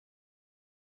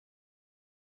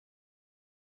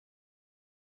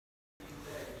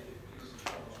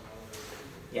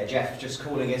Yeah, Jeff, just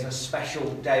calling it a special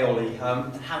day, Ollie.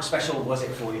 How special was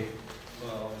it for you?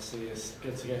 Well, obviously it's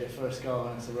good to get your first goal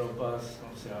and it's a real buzz.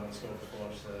 Obviously I haven't scored before,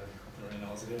 so I don't really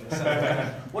know what to do. So,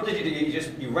 what did you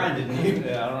do? You ran, didn't you?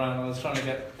 yeah, I ran. I was trying to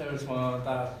get over to my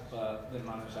dad, but didn't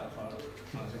manage that far. I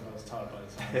think I was tired by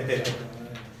the time.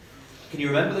 Can you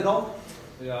remember the goal?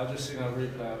 Yeah, I just seen a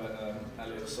replay of it.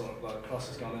 Elliot sort of, like, cross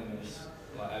has gone in and it's,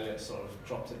 like, Elliot sort of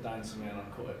dropped it down to me and I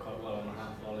caught it quite well on a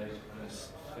half volley and it's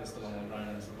fizzed along the ground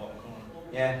into the bottom corner.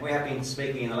 Yeah, we have been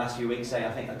speaking in the last few weeks saying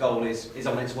I think a goal is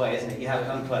on its way, isn't it? You have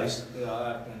come close. Yeah,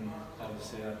 I have been,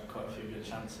 obviously had quite a few good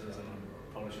chances and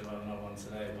probably should have had another one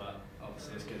today, but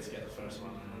obviously it's good to get the first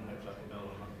one and hopefully I can build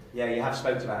on that. Yeah, you have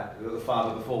spoken about your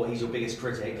father before. He's your biggest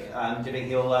critic. Do you think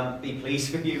he'll be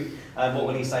pleased with you? What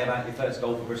will he say about your first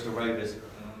goal for Bristol Rovers?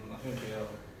 I think he'll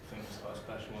think it's quite a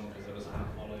special one because it was a half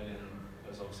volley and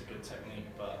it was obviously good technique,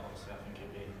 but obviously I think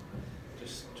he'll be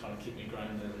just trying to keep me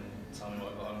grounded and tell me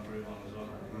what I've got to improve on as well.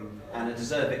 And a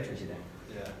deserved victory today.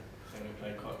 Yeah, I think we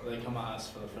played quite. They come at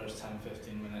us for the first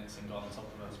 10-15 minutes and got on top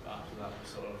of us, but after that we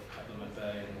sort of kept them at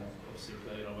bay and obviously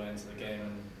played our way into the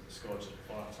game and scored just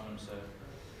before half time, so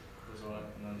it was alright.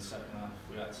 And then the second half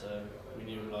we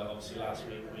knew, like, obviously last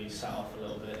week we sat off a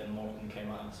little bit and Morgan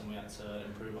came at us and we had to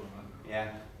improve on that.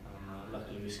 Yeah.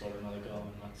 Luckily we scored another goal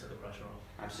and that took the pressure off.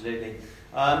 Absolutely.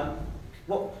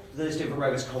 What does do for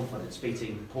Rovers' confidence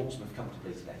beating Portsmouth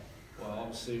comfortably today? Well,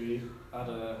 obviously we had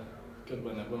a good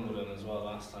win at Wimbledon as well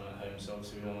last time at home, so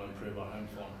obviously we want to improve our home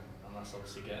form, and that's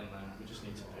obviously getting there. We just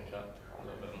need to pick up a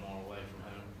little bit more away from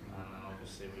home, and then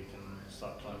obviously we can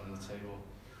start climbing the table.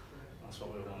 That's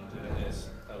what we want to do. It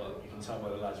is. You can tell by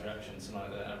the lads' reaction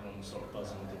tonight that everyone's sort of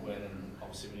buzzing with the win, and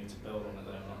obviously we need to build on it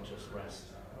there, not just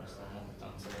rest on what we've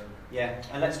done today. Yeah,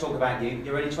 and let's talk about you.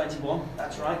 You're only 21,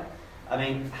 that's right. I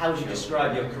mean, how would you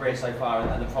describe your career so far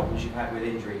and the problems you've had with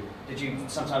injury? Did you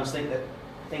sometimes think that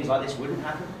things like this wouldn't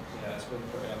happen? Yeah, it's been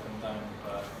pretty up and down,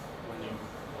 but when you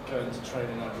go into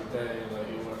training every day, like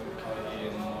you work with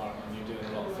Kylie and Mark, and you're doing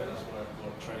a lot of fitness work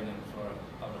or training for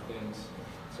other things.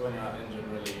 So when you're out injured,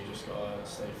 really, you just got to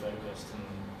stay focused and,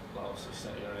 like, obviously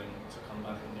set your aim to come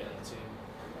back and get in the team.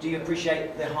 Do you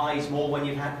appreciate the highs more when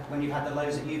you've had the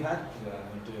lows that you've had? Yeah,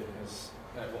 you do, because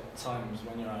at times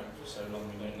when you're out for so long,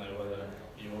 you don't know whether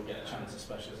you will get a chance,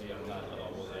 especially as a young lad, or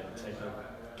will they take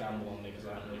a gamble on me because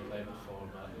I haven't really played before.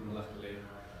 But luckily,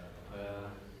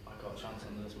 I got a chance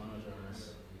under this manager and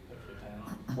it's hopefully paying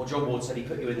off. Well, John Ward said he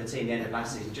put you in the team at the end of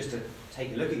last season just to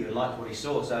take a look at you and like what he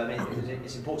saw. So I mean,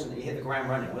 it's important that you hit the ground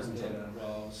running, wasn't it? Yeah,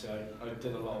 well, obviously I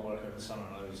did a lot of work over the summer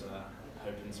and I was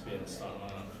hoping to be in the starting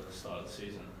lineup for the start of the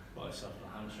season, but I suffered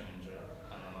a hamstring injury,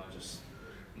 and then I just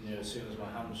knew as soon as my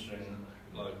hamstring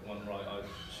went right, I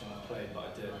shouldn't have played, but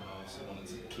I did, and I obviously wanted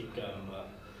to keep going,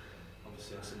 but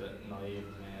obviously that's a bit naive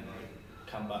of me, and I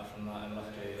come back from that, and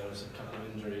luckily there was a couple of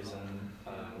injuries, and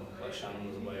like Shannon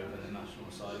was away with the national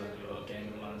side, we got a game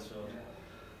at Mansfield,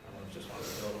 and I've just wanted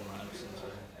to build on that ever since.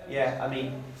 Yeah, I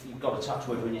mean, you've got a touch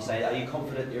wood when you say, are you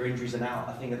confident your injuries are now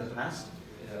a thing of the past?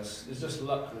 Yes, it's just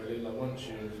luck really. Like once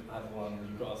you've had one,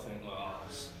 you've got to think, well,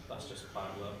 that's just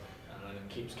bad luck, and then it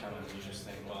keeps coming. And you just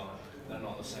think, well, they're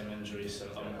not the same injuries,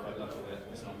 so I'm quite lucky that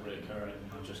it's not reoccurring.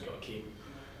 I've just got to keep,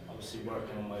 obviously,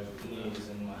 working on my knees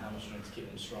and my hamstring to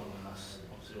keep them strong, and that's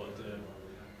obviously what I do.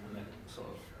 And it sort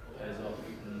of pays off,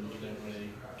 and you don't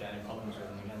really get any problems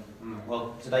with them again.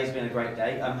 Well, today's been a great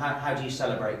day. How do you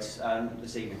celebrate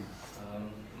this evening?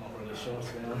 Not really sure,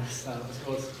 to be honest. I've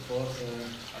scored before, so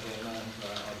I don't know.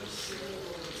 But I'll just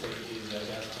take it easy, I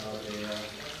guess. I'll be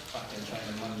back in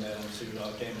training Monday, and obviously we've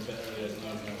got a game a bit earlier than usual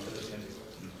on Thursday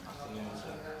afternoon. So.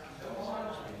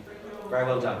 Very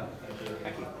well done. Thank you.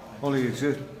 Thank you. Ollie, it's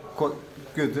quite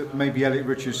good that maybe Elliot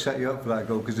Richards set you up for that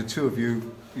goal, because the two of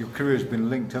you, your careers have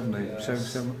been linked, haven't they? Yeah, so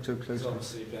closely. It's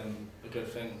obviously been a good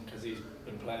thing because he's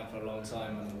been playing for a long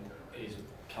time and he's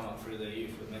come up through the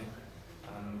youth with me,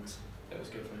 and it was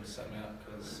good for him to set me up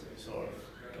because we sort of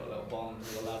got a little bond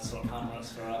with the lads, sort of hammer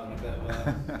us for having a bit of a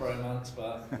bromance,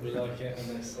 but we like it,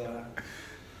 and it's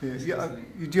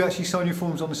do you actually sign your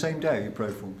forms on the same day, your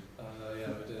pro forms?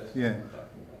 yeah, we did. Yeah. But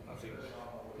I think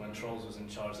when Trolls was in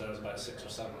charge, there was about 6 or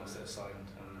 7 of us that signed,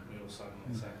 and we all signed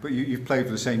on the same. But you've played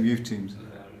for the same youth teams?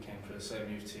 Yeah, we came through the same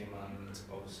youth team, and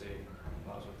obviously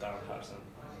that was with Darren Patterson.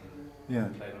 Yeah.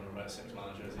 Played under about 6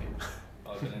 managers.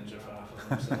 I've been injured for half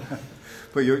of them. So.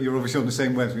 But you're obviously on the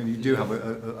same web, and you do have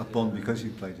a bond because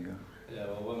you played together. Yeah,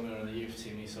 well, when we were in the youth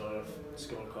team, he sort of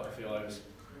scored quite a few. I was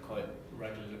quite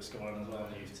regularly scoring as well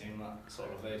in the youth team. That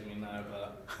sort of evaded me now,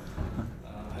 but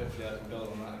hopefully I can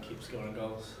build on that and keep scoring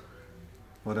goals.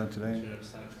 Well done today. Cheers,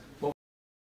 thanks.